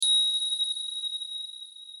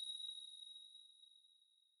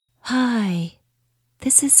Hi,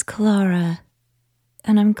 this is Clara,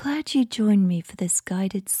 and I'm glad you joined me for this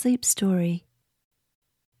guided sleep story.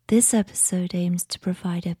 This episode aims to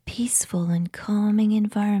provide a peaceful and calming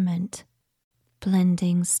environment,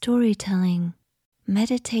 blending storytelling,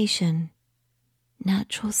 meditation,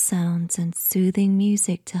 natural sounds, and soothing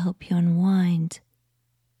music to help you unwind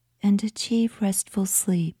and achieve restful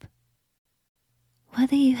sleep.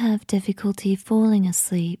 Whether you have difficulty falling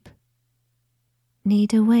asleep,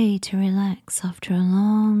 need a way to relax after a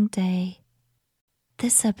long day,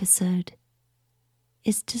 this episode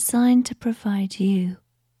is designed to provide you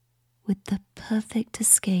with the perfect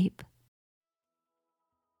escape.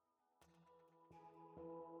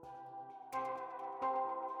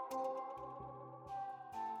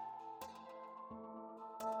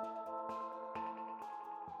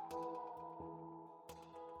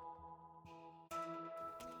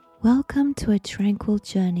 Welcome to a tranquil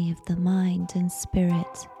journey of the mind and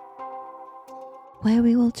spirit, where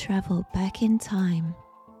we will travel back in time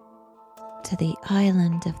to the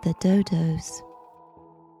island of the Dodos.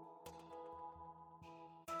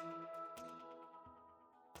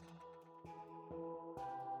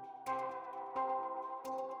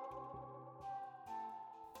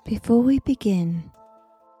 Before we begin,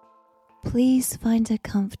 please find a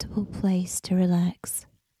comfortable place to relax.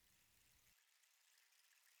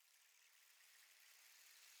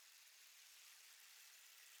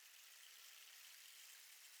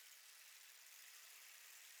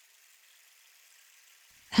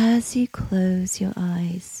 As you close your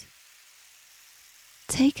eyes,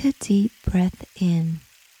 take a deep breath in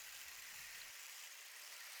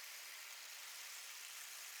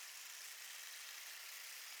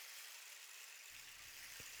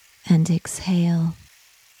and exhale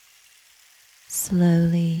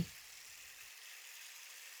slowly.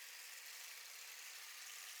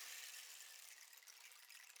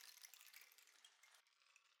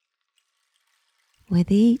 With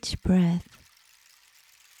each breath,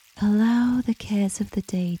 allow the cares of the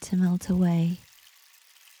day to melt away.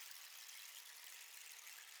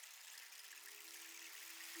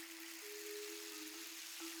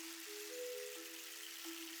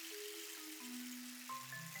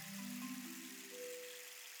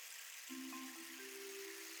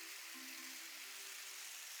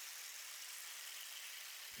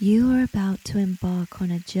 You are about to embark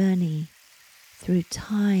on a journey through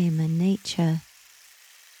time and nature,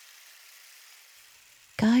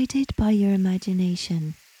 guided by your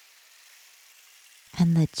imagination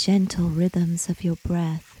and the gentle rhythms of your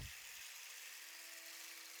breath.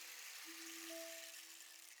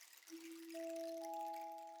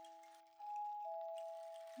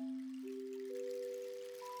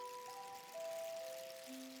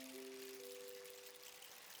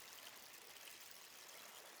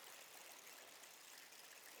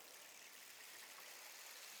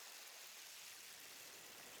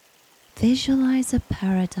 Visualize a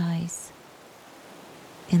paradise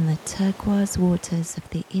in the turquoise waters of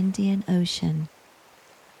the Indian Ocean.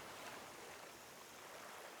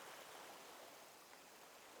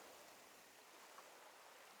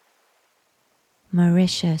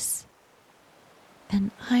 Mauritius,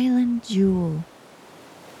 an island jewel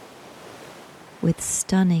with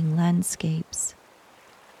stunning landscapes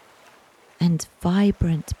and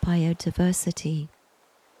vibrant biodiversity.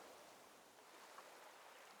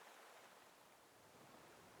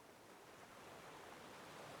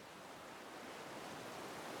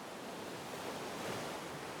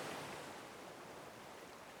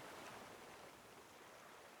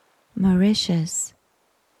 Mauritius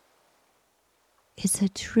is a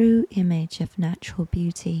true image of natural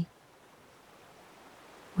beauty,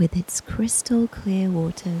 with its crystal clear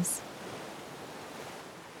waters,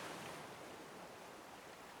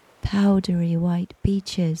 powdery white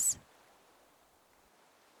beaches,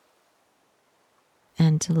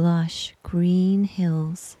 and lush green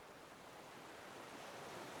hills.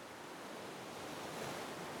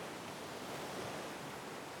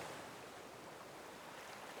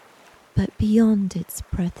 But beyond its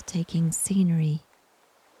breathtaking scenery,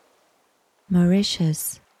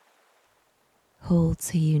 Mauritius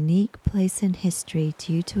holds a unique place in history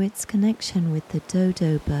due to its connection with the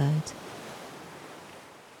dodo bird.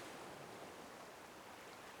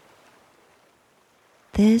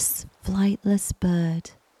 This flightless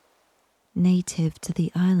bird, native to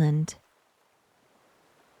the island,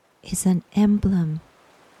 is an emblem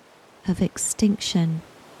of extinction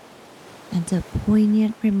and a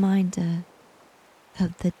poignant reminder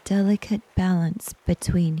of the delicate balance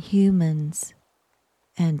between humans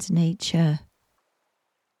and nature.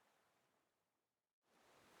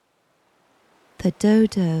 The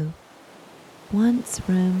dodo, once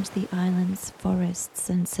roamed the island's forests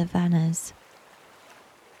and savannas.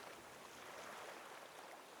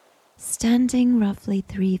 Standing roughly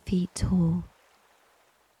 3 feet tall,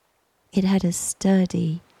 it had a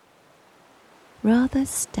sturdy, rather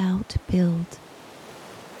stout build,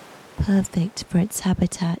 perfect for its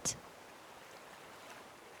habitat.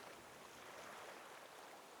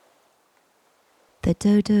 The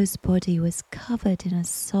dodo's body was covered in a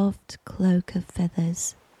soft cloak of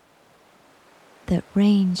feathers that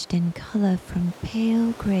ranged in color from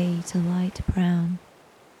pale gray to light brown,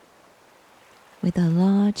 with a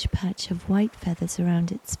large patch of white feathers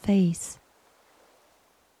around its face,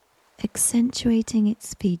 accentuating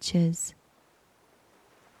its features,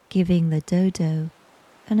 giving the dodo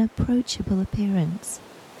an approachable appearance,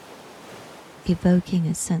 evoking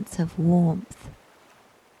a sense of warmth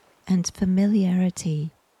and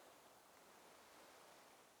familiarity.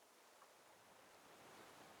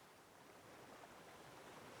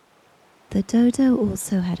 The dodo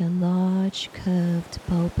also had a large, curved,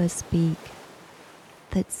 bulbous beak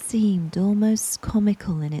that seemed almost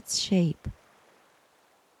comical in its shape.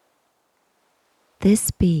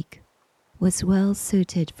 This beak was well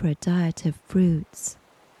suited for a diet of fruits,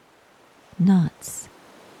 nuts,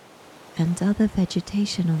 and other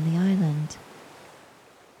vegetation on the island.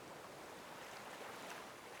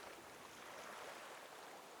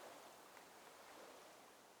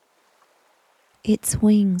 Its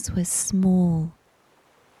wings were small,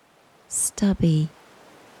 stubby,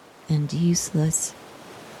 and useless,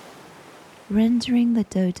 rendering the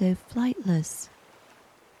dodo flightless,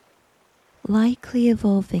 likely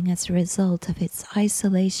evolving as a result of its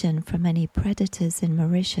isolation from any predators in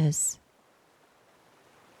Mauritius.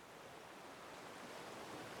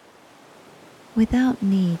 Without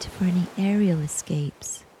need for any aerial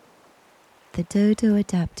escapes, the dodo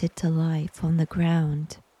adapted to life on the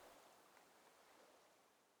ground,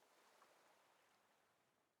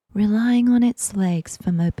 relying on its legs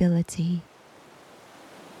for mobility.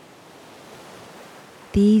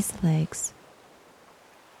 These legs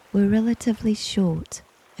were relatively short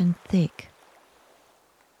and thick,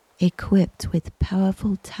 equipped with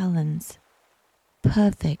powerful talons,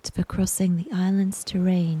 perfect for crossing the island's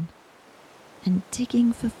terrain and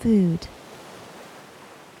digging for food.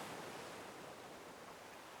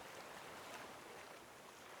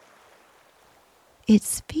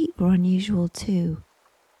 Its feet were unusual too,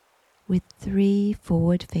 with 3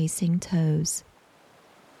 forward-facing toes.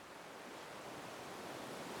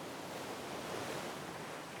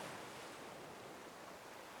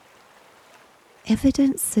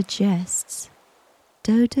 Evidence suggests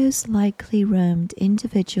dodos likely roamed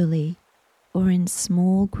individually or in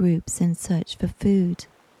small groups in search for food,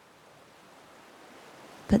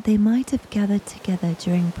 but they might have gathered together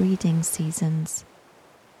during breeding seasons.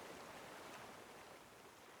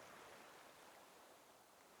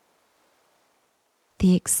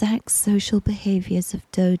 The exact social behaviors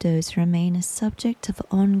of dodos remain a subject of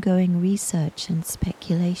ongoing research and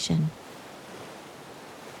speculation.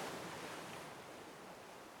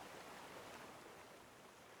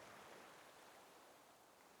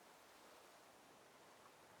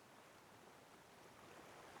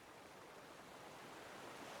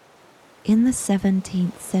 In the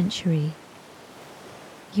 17th century,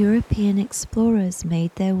 European explorers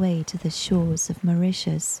made their way to the shores of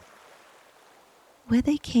Mauritius, where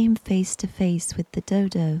they came face to face with the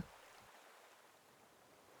dodo.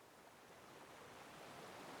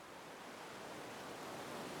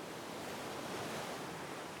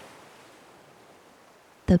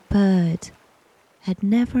 The bird had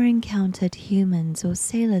never encountered humans or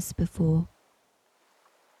sailors before,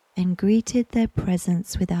 and greeted their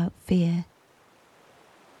presence without fear.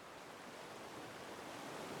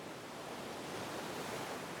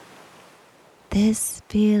 This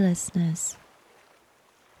fearlessness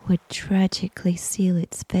would tragically seal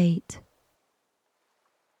its fate.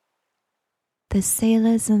 The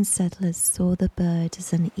sailors and settlers saw the bird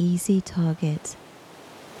as an easy target,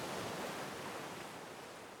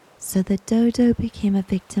 so the dodo became a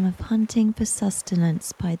victim of hunting for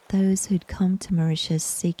sustenance by those who'd come to Mauritius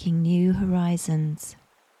seeking new horizons.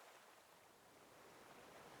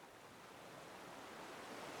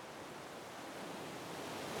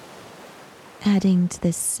 Adding to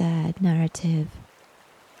this sad narrative,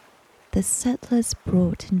 the settlers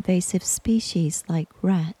brought invasive species like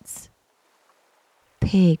rats,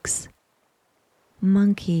 pigs,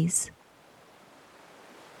 monkeys,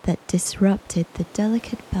 that disrupted the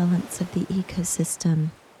delicate balance of the ecosystem.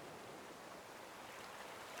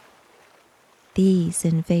 These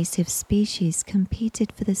invasive species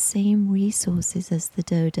competed for the same resources as the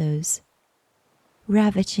dodos,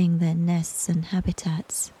 ravaging their nests and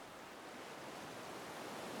habitats.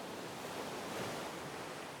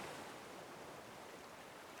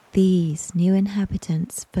 These new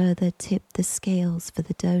inhabitants further tipped the scales for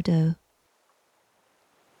the dodo.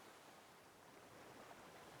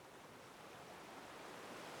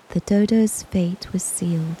 The dodo's fate was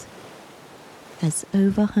sealed as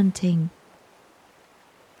overhunting,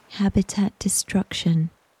 habitat destruction,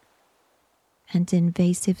 and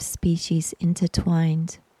invasive species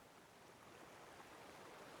intertwined.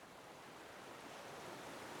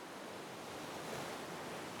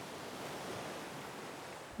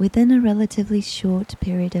 Within a relatively short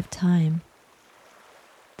period of time,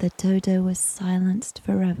 the dodo was silenced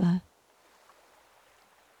forever,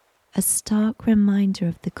 a stark reminder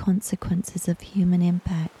of the consequences of human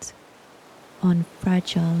impact on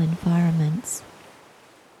fragile environments.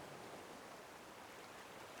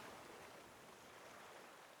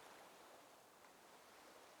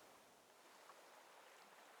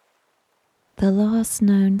 The last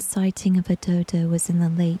known sighting of a dodo was in the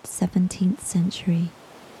late 17th century.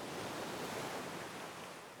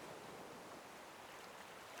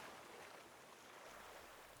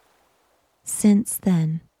 Since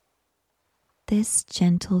then, this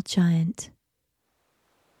gentle giant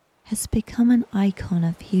has become an icon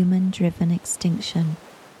of human-driven extinction.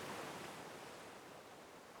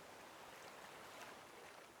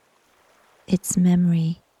 Its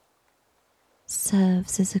memory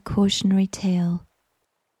serves as a cautionary tale,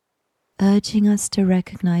 urging us to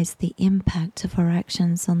recognize the impact of our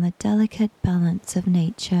actions on the delicate balance of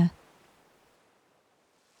nature.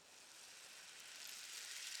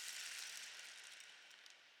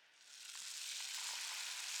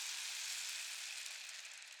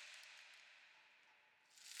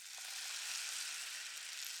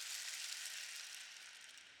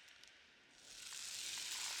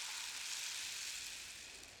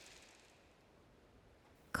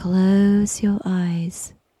 Close your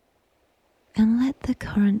eyes and let the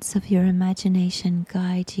currents of your imagination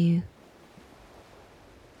guide you.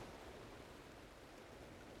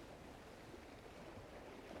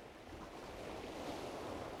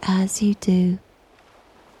 As you do,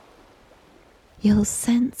 you'll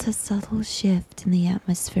sense a subtle shift in the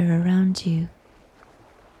atmosphere around you,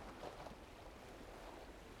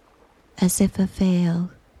 as if a veil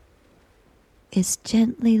is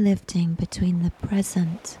gently lifting between the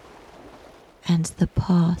present and the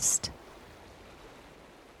past.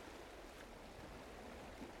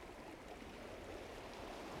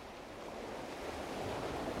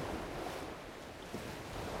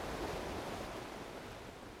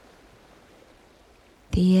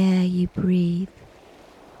 The air you breathe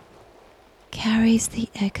carries the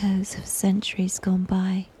echoes of centuries gone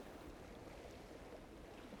by.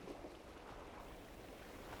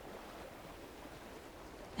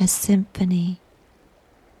 A symphony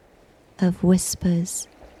of whispers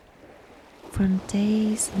from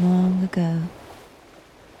days long ago.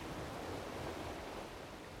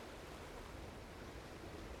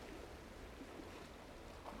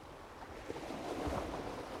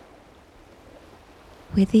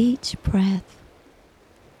 With each breath,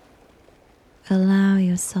 allow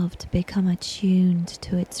yourself to become attuned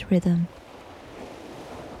to its rhythm.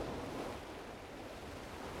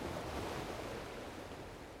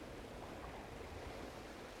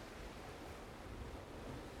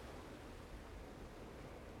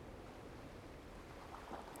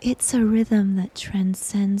 It's a rhythm that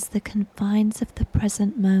transcends the confines of the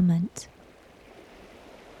present moment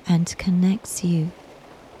and connects you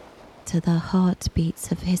to the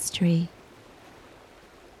heartbeats of history.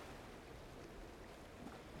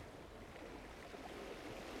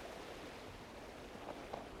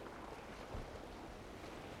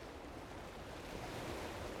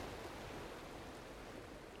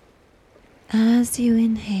 As you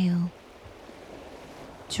inhale,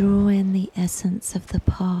 draw in the essence of the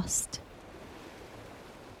past.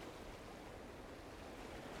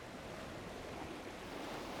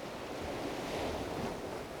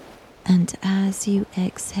 And as you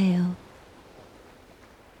exhale,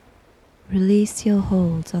 release your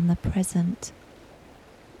hold on the present,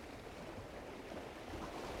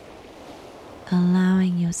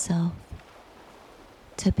 allowing yourself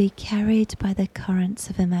to be carried by the currents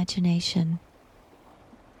of imagination.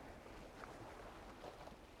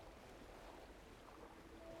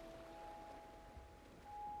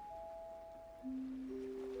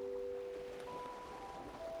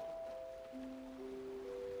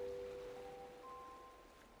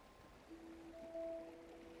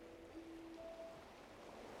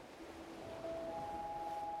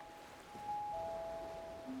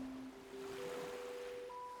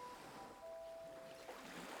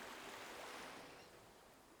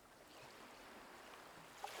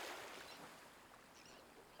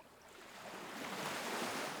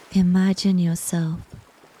 Imagine yourself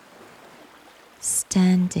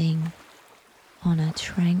standing on a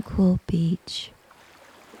tranquil beach.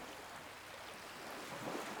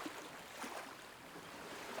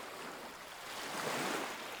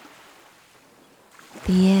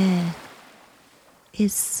 The air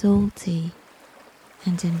is salty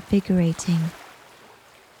and invigorating,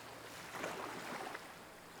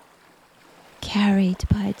 carried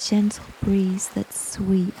by a gentle breeze that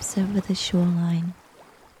sweeps over the shoreline.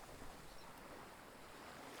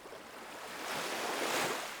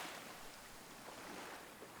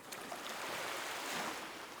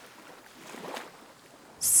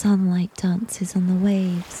 Sunlight dances on the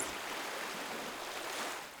waves,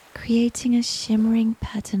 creating a shimmering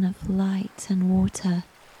pattern of light and water.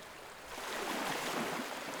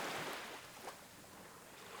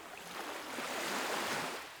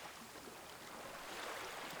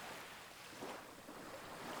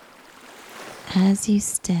 As you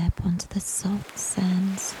step onto the soft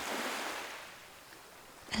sands,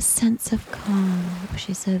 a sense of calm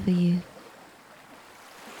washes over you.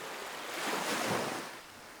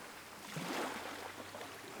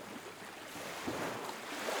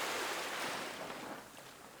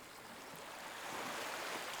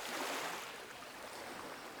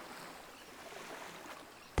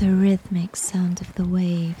 The rhythmic sound of the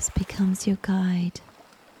waves becomes your guide,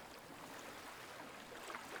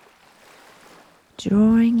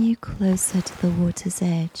 drawing you closer to the water's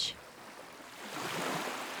edge.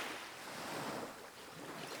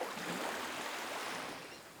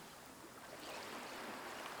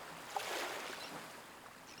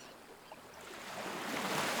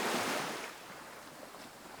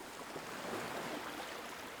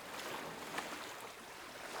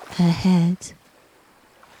 Ahead,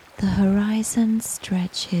 the horizon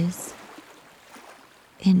stretches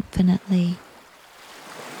infinitely,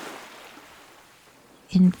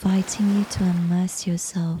 inviting you to immerse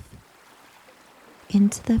yourself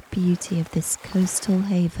into the beauty of this coastal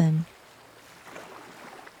haven.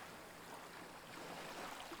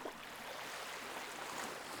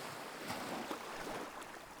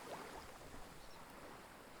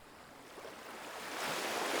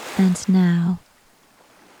 And now,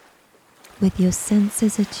 with your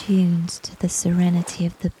senses attuned to the serenity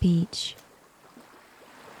of the beach,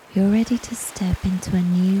 you're ready to step into a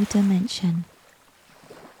new dimension.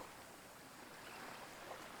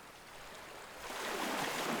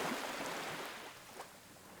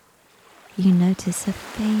 You notice a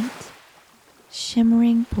faint,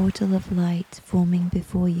 shimmering portal of light forming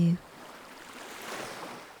before you,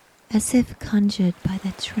 as if conjured by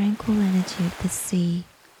the tranquil energy of the sea.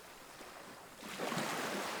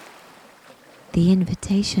 The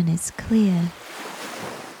invitation is clear,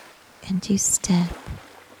 and you step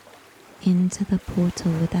into the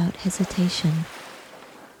portal without hesitation.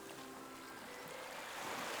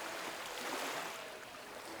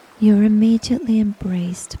 You're immediately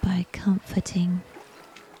embraced by comforting,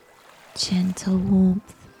 gentle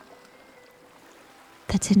warmth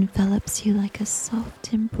that envelops you like a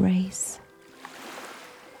soft embrace.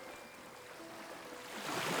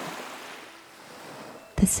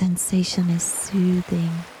 The sensation is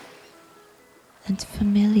soothing and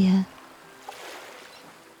familiar,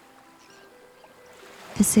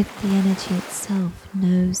 as if the energy itself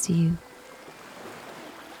knows you.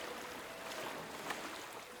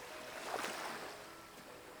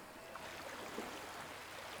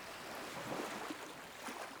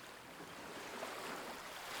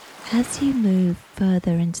 As you move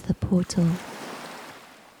further into the portal,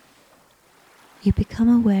 you become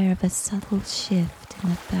aware of a subtle shift in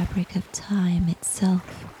the fabric of time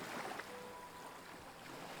itself,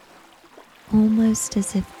 almost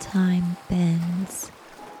as if time bends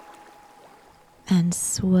and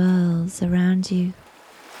swirls around you,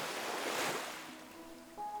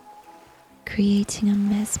 creating a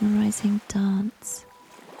mesmerizing dance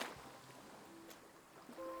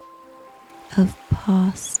of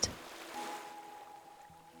past,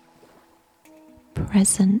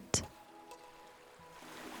 present,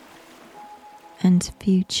 and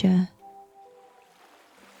future.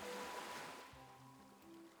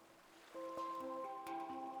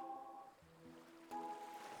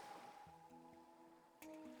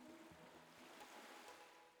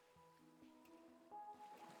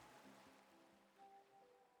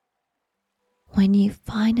 When you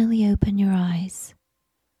finally open your eyes,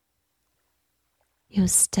 you're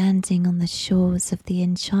standing on the shores of the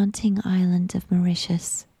enchanting island of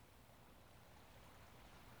Mauritius.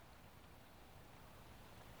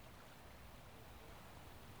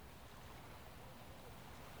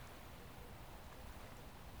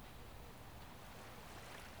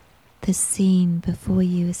 The The scene before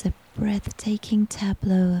you is a breathtaking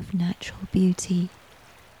tableau of natural beauty.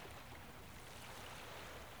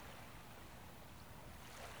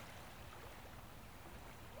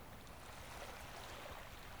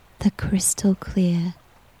 The crystal clear,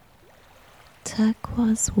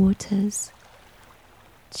 turquoise waters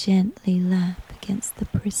gently lap against the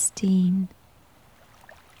pristine,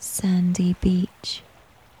 sandy beach,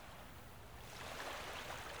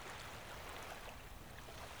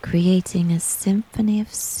 creating a symphony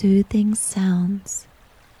of soothing sounds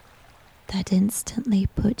that instantly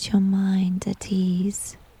put your mind at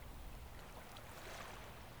ease.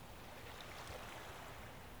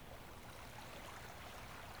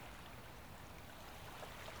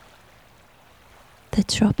 The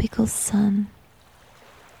tropical sun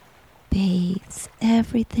bathes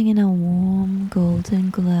everything in a warm golden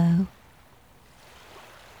glow,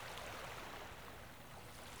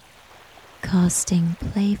 casting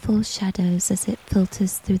playful shadows as it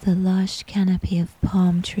filters through the lush canopy of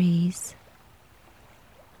palm trees.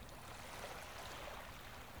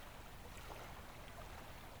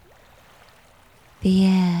 The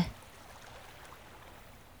air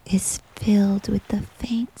is filled with the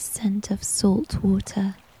faint scent of salt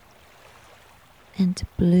water and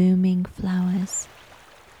blooming flowers,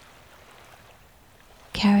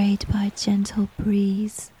 carried by a gentle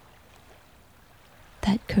breeze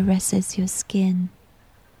that caresses your skin.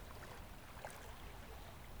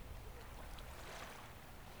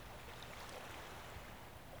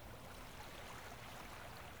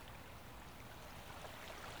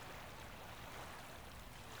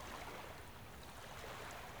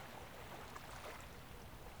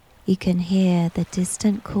 You can hear the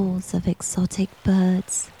distant calls of exotic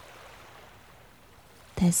birds,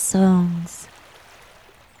 their songs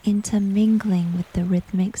intermingling with the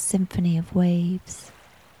rhythmic symphony of waves.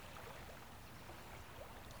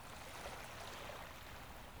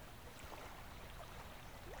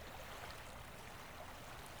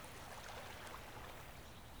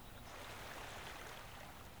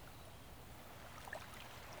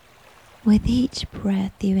 With each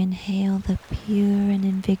breath you inhale the pure and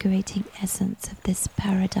invigorating essence of this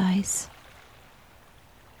paradise.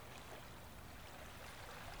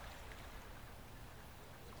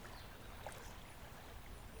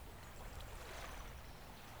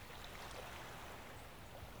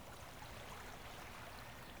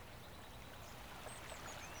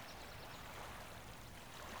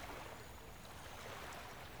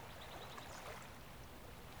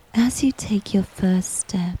 As you take your first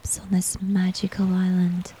steps on this magical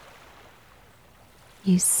island,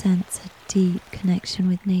 you sense a deep connection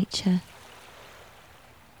with nature.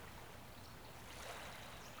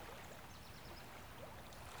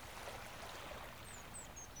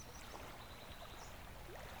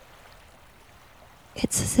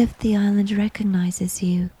 It's as if the island recognizes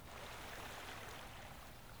you,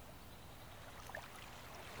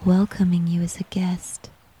 welcoming you as a guest.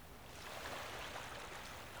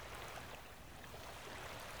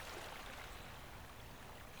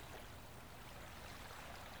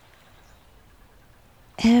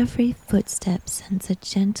 Every footstep sends a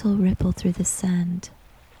gentle ripple through the sand,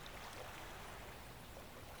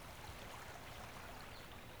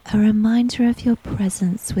 a reminder of your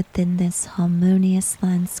presence within this harmonious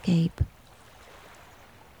landscape.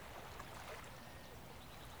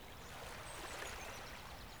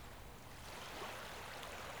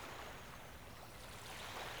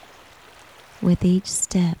 With each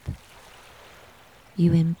step,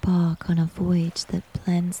 you embark on a voyage that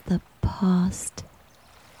blends the past,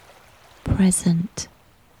 present,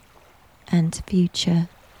 and future.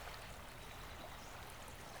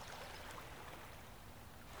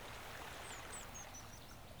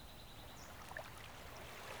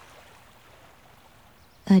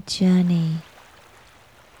 A journey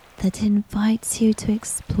that invites you to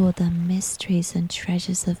explore the mysteries and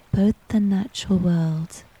treasures of both the natural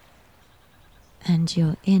world and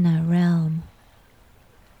your inner realm.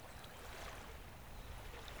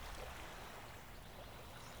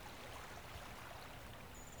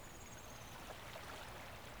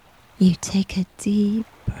 You take a deep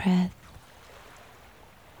breath,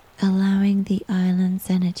 allowing the island's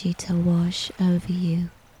energy to wash over you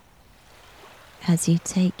as you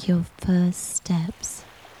take your first steps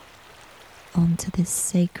onto this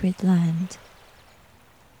sacred land.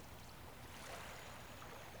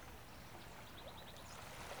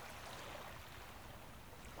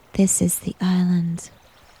 This is the island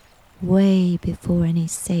way before any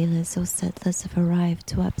sailors or settlers have arrived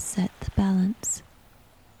to upset the balance.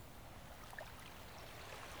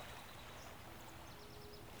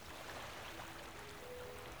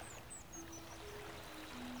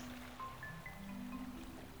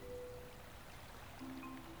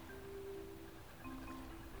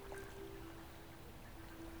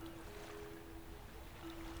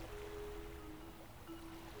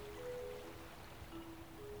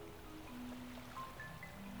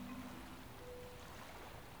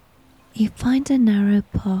 You find a narrow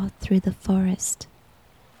path through the forest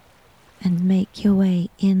and make your way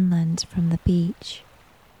inland from the beach.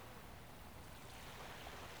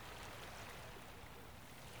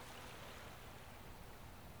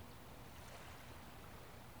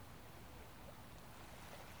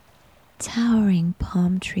 Towering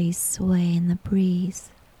palm trees sway in the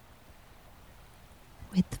breeze,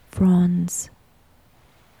 with fronds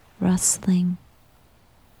rustling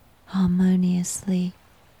harmoniously.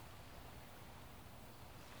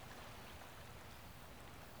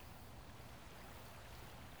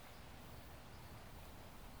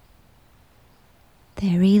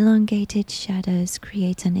 Their elongated shadows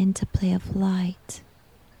create an interplay of light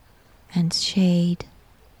and shade,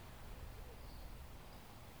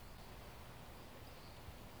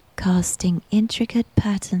 casting intricate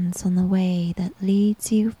patterns on the way that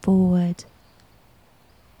leads you forward.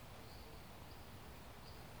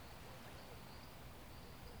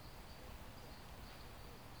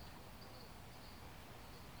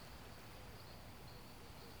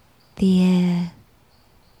 The air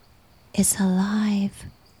is alive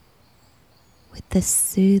with the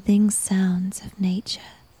soothing sounds of nature.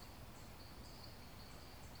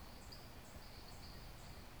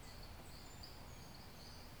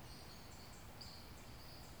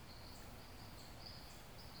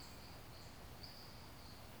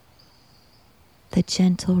 The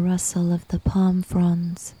gentle rustle of the palm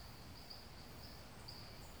fronds,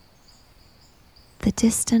 the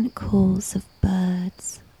distant calls of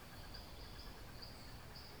birds,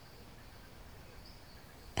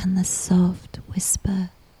 and the soft whisper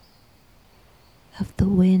of the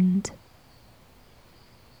wind.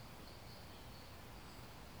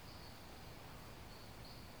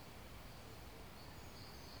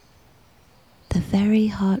 The very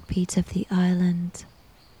heartbeat of the island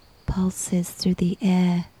pulses through the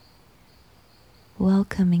air,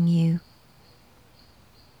 welcoming you.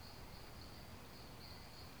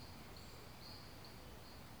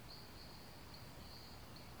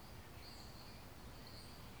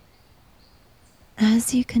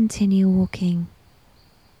 As you continue walking,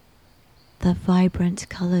 the vibrant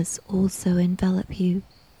colors also envelop you.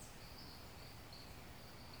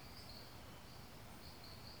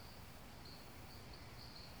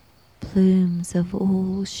 Plumes of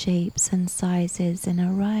all shapes and sizes in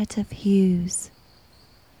a riot of hues.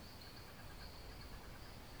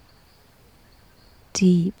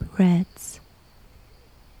 Deep reds,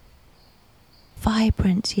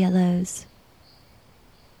 vibrant yellows,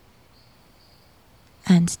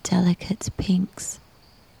 and delicate pinks.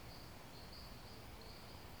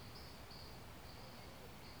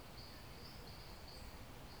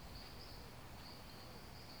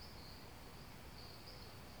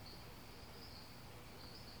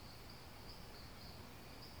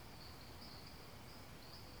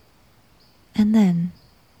 And then,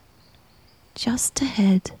 just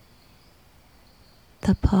ahead,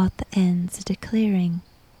 the path ends at a clearing.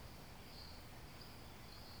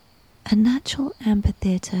 A natural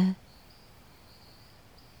amphitheater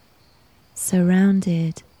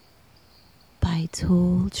surrounded by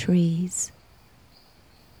tall trees.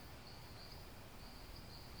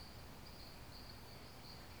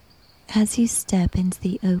 As you step into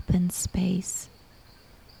the open space,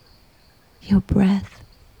 your breath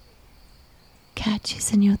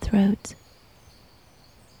catches in your throat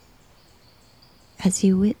as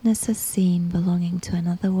you witness a scene belonging to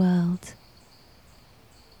another world.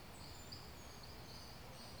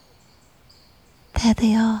 There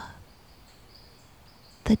they are,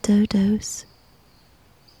 the Dodos,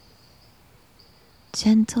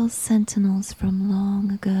 gentle sentinels from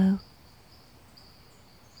long ago.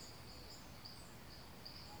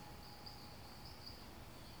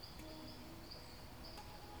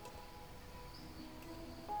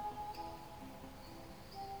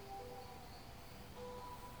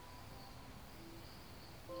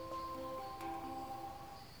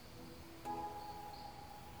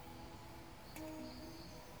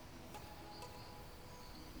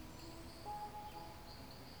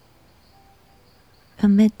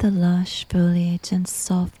 Amid the lush foliage and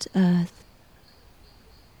soft earth,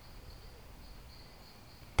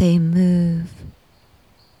 they move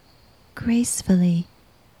gracefully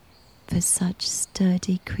for such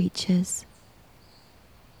sturdy creatures.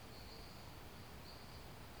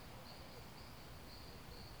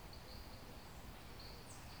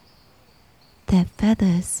 Their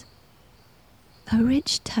feathers, a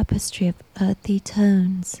rich tapestry of earthy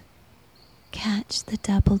tones, catch the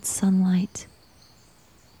dappled sunlight.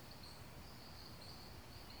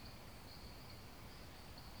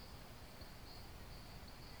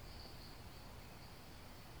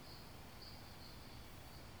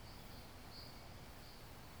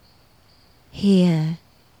 Here,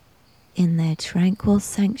 in their tranquil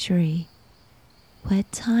sanctuary, where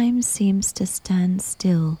time seems to stand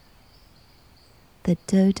still, the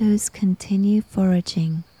dodos continue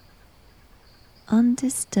foraging,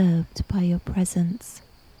 undisturbed by your presence.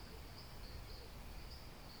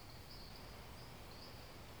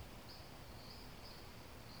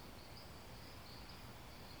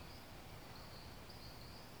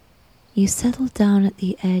 You settle down at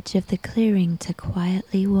the edge of the clearing to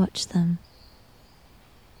quietly watch them.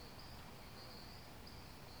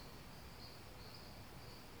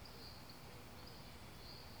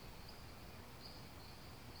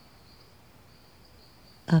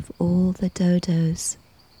 Of all the dodos,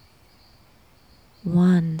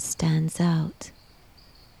 one stands out.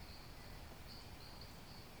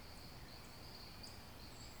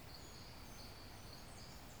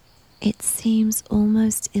 It seems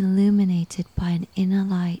almost illuminated by an inner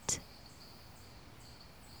light.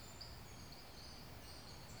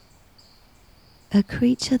 A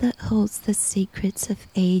creature that holds the secrets of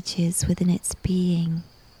ages within its being.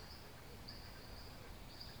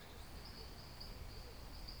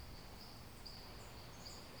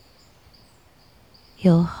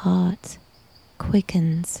 Your heart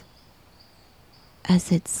quickens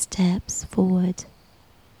as it steps forward.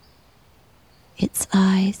 Its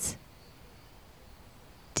eyes,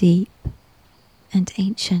 deep and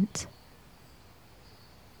ancient,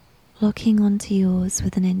 locking onto yours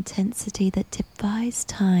with an intensity that defies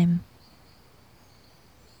time.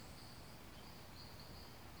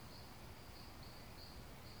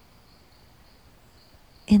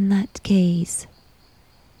 In that gaze,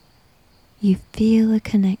 you feel a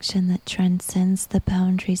connection that transcends the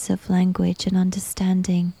boundaries of language and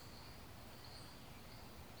understanding.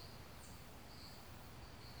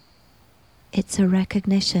 It's a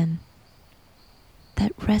recognition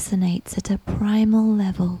that resonates at a primal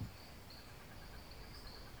level,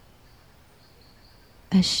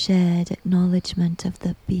 a shared acknowledgement of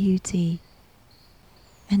the beauty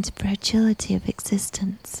and fragility of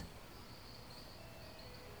existence.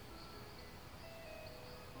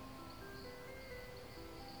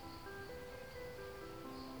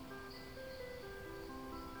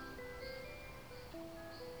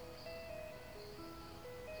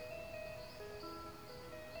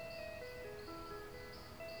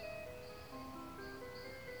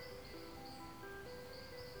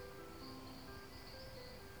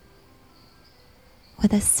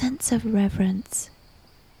 With a sense of reverence,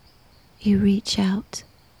 you reach out,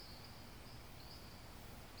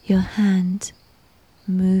 your hand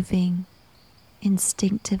moving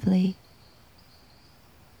instinctively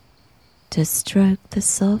to stroke the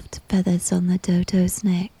soft feathers on the dodo's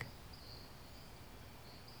neck.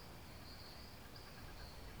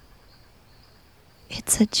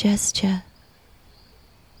 It's a gesture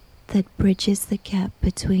that bridges the gap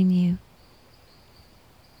between you.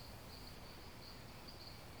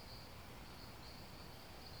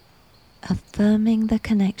 Affirming the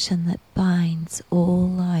connection that binds all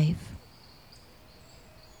life.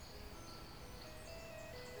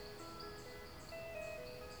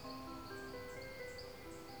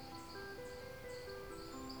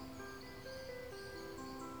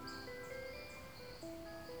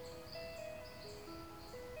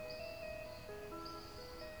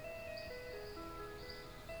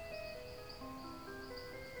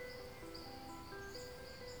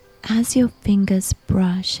 As your fingers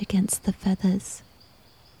brush against the feathers,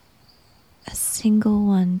 a single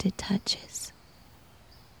one detaches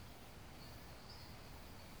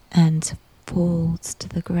and falls to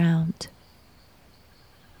the ground.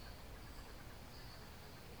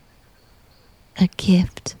 A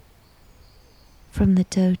gift from the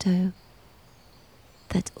dodo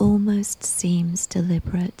that almost seems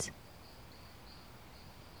deliberate.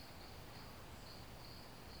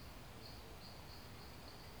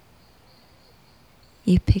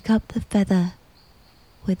 You pick up the feather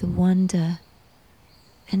with wonder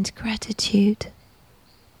and gratitude.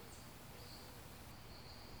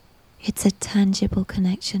 It's a tangible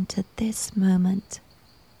connection to this moment,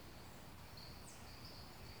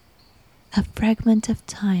 a fragment of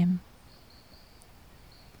time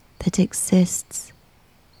that exists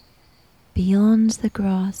beyond the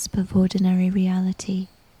grasp of ordinary reality.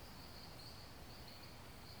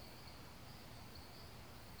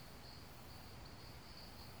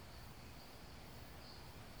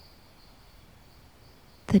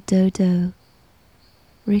 The dodo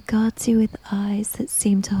regards you with eyes that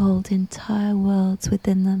seem to hold entire worlds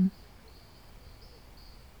within them.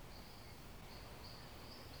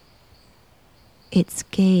 Its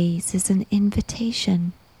gaze is an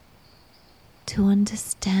invitation to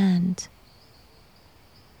understand,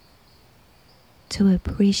 to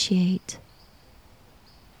appreciate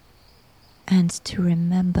and to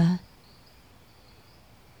remember.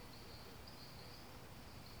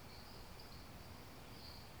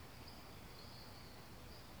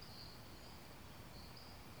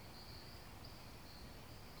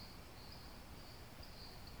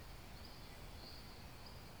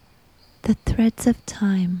 The threads of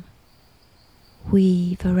time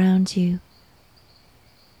weave around you,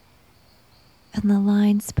 and the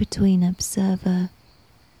lines between observer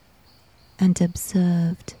and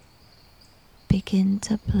observed begin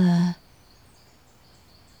to blur.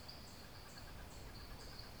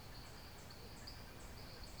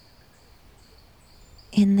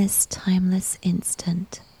 In this timeless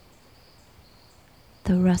instant,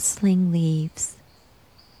 the rustling leaves,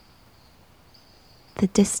 the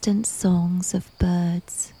distant songs of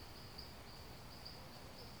birds,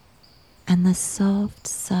 and the soft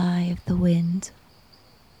sigh of the wind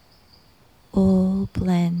all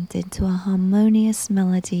blend into a harmonious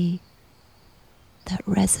melody that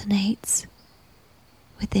resonates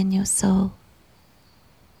within your soul.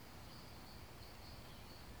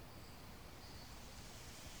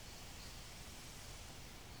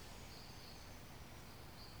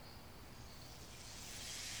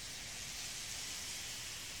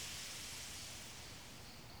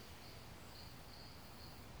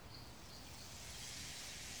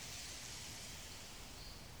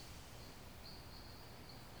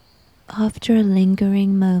 After a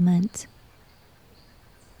lingering moment,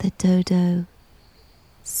 the dodo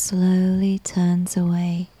slowly turns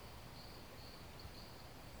away,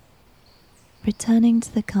 returning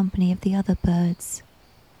to the company of the other birds.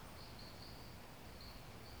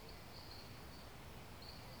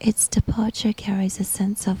 Its departure carries a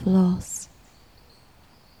sense of loss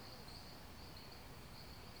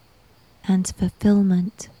and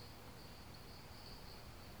fulfillment,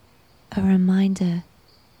 a reminder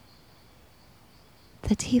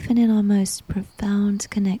that even in our most profound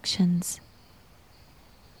connections,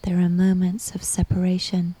 there are moments of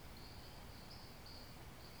separation,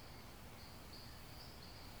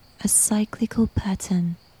 a cyclical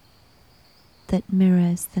pattern that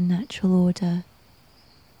mirrors the natural order.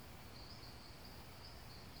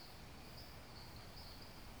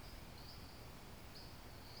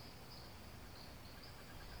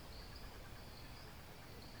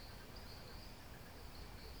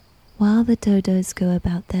 While the dodos go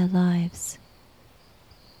about their lives,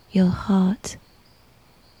 your heart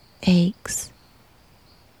aches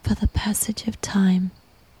for the passage of time.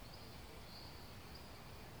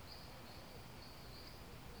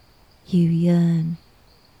 You yearn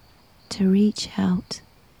to reach out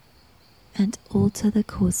and alter the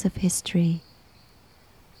course of history,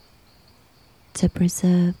 to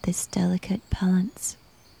preserve this delicate balance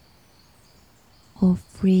or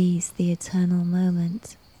freeze the eternal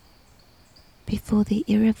moment before the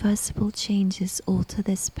irreversible changes alter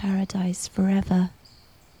this paradise forever.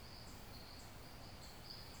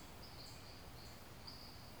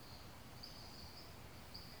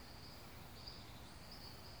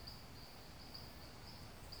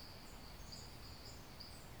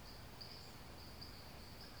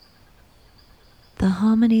 The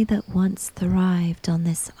harmony that once thrived on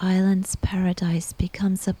this island's paradise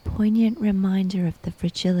becomes a poignant reminder of the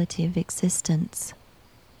fragility of existence.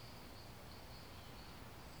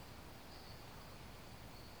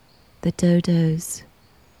 The dodos,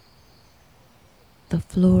 the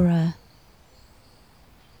flora,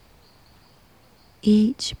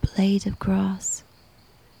 each blade of grass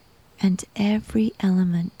and every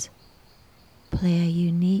element play a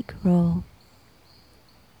unique role.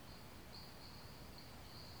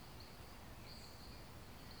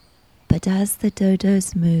 But as the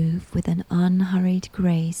dodos move with an unhurried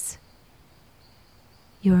grace,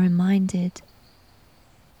 you're reminded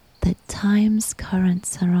that time's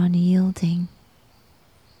currents are unyielding.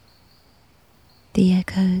 The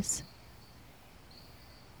echoes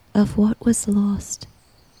of what was lost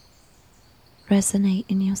resonate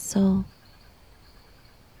in your soul.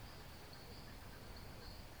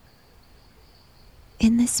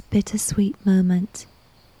 In this bittersweet moment,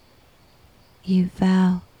 you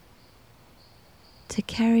vow to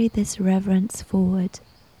carry this reverence forward.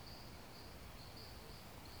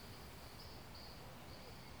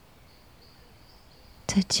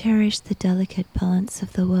 To cherish the delicate balance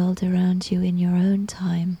of the world around you in your own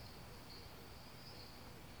time.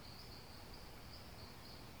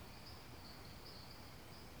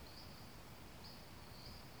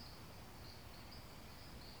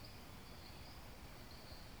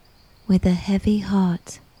 With a heavy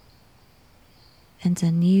heart and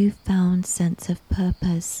a newfound sense of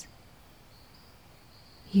purpose,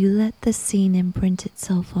 You let the scene imprint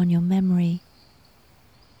itself on your memory.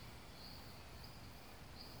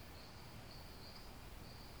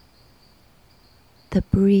 The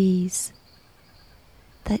breeze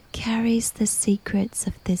that carries the secrets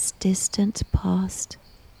of this distant past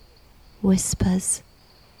whispers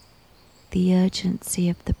the urgency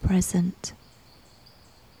of the present.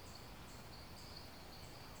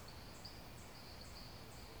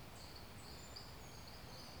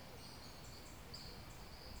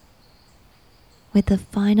 With a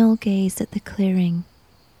final gaze at the clearing,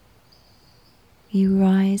 you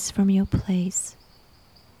rise from your place.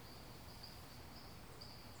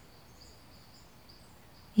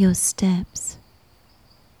 Your steps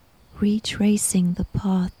retracing the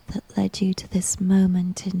path that led you to this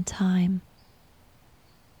moment in time.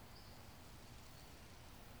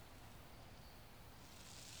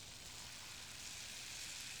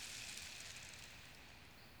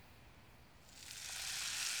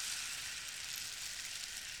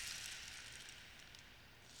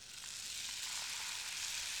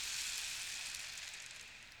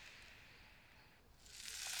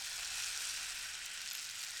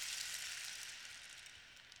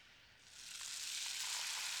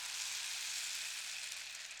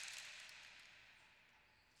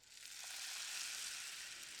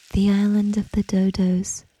 The island of the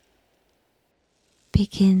Dodos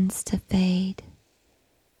begins to fade.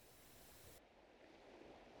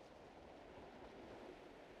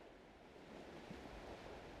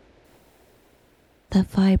 The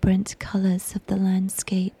vibrant colors of the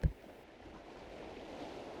landscape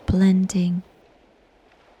blending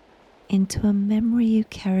into a memory you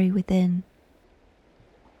carry within.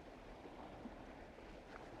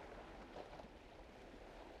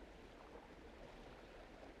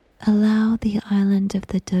 Allow the island of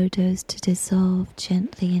the Dodos to dissolve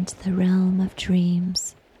gently into the realm of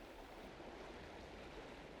dreams.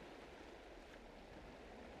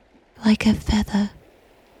 Like a feather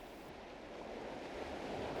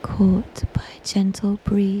caught by a gentle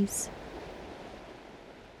breeze.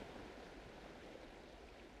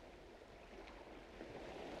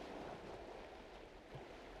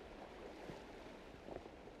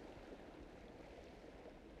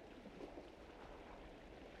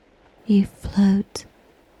 You float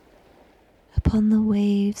upon the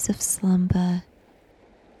waves of slumber,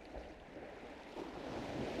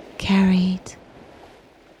 carried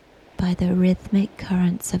by the rhythmic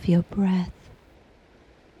currents of your breath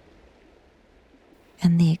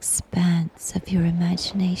and the expanse of your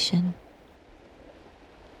imagination.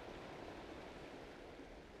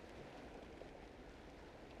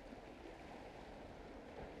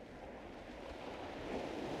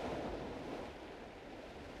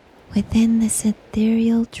 Within this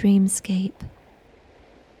ethereal dreamscape,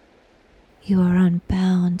 you are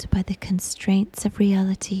unbound by the constraints of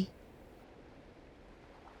reality.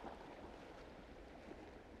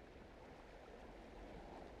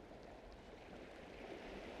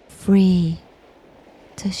 Free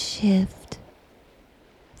to shift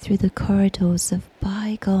through the corridors of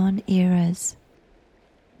bygone eras.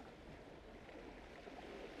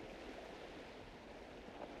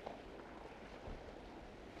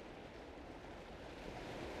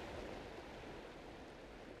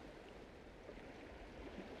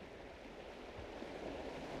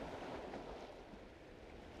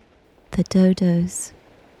 The Dodos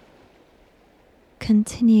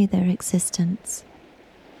continue their existence,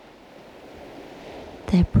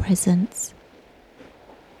 their presence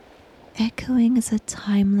echoing as a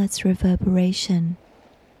timeless reverberation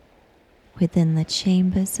within the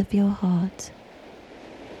chambers of your heart.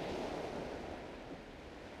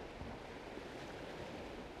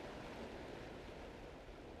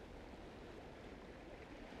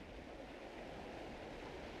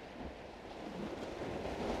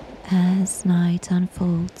 As night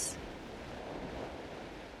unfolds,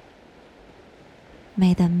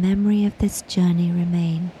 may the memory of this journey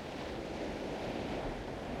remain,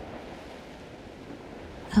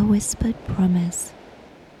 a whispered promise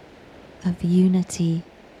of unity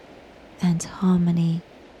and harmony.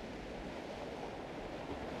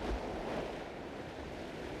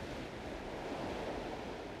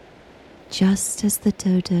 Just as the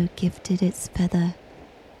dodo gifted its feather,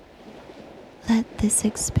 let this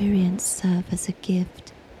experience serve as a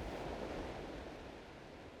gift,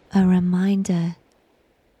 a reminder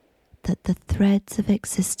that the threads of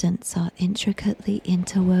existence are intricately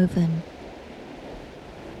interwoven,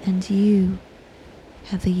 and you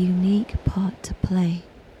have a unique part to play.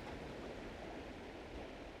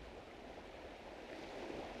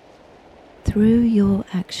 Through your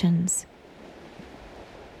actions,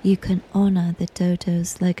 you can honor the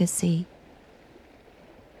dodo's legacy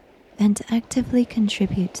and actively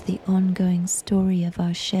contribute to the ongoing story of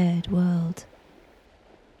our shared world.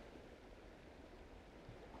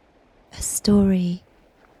 A story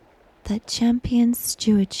that champions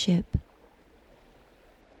stewardship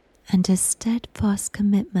and a steadfast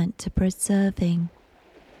commitment to preserving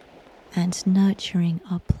and nurturing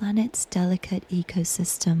our planet's delicate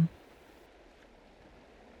ecosystem.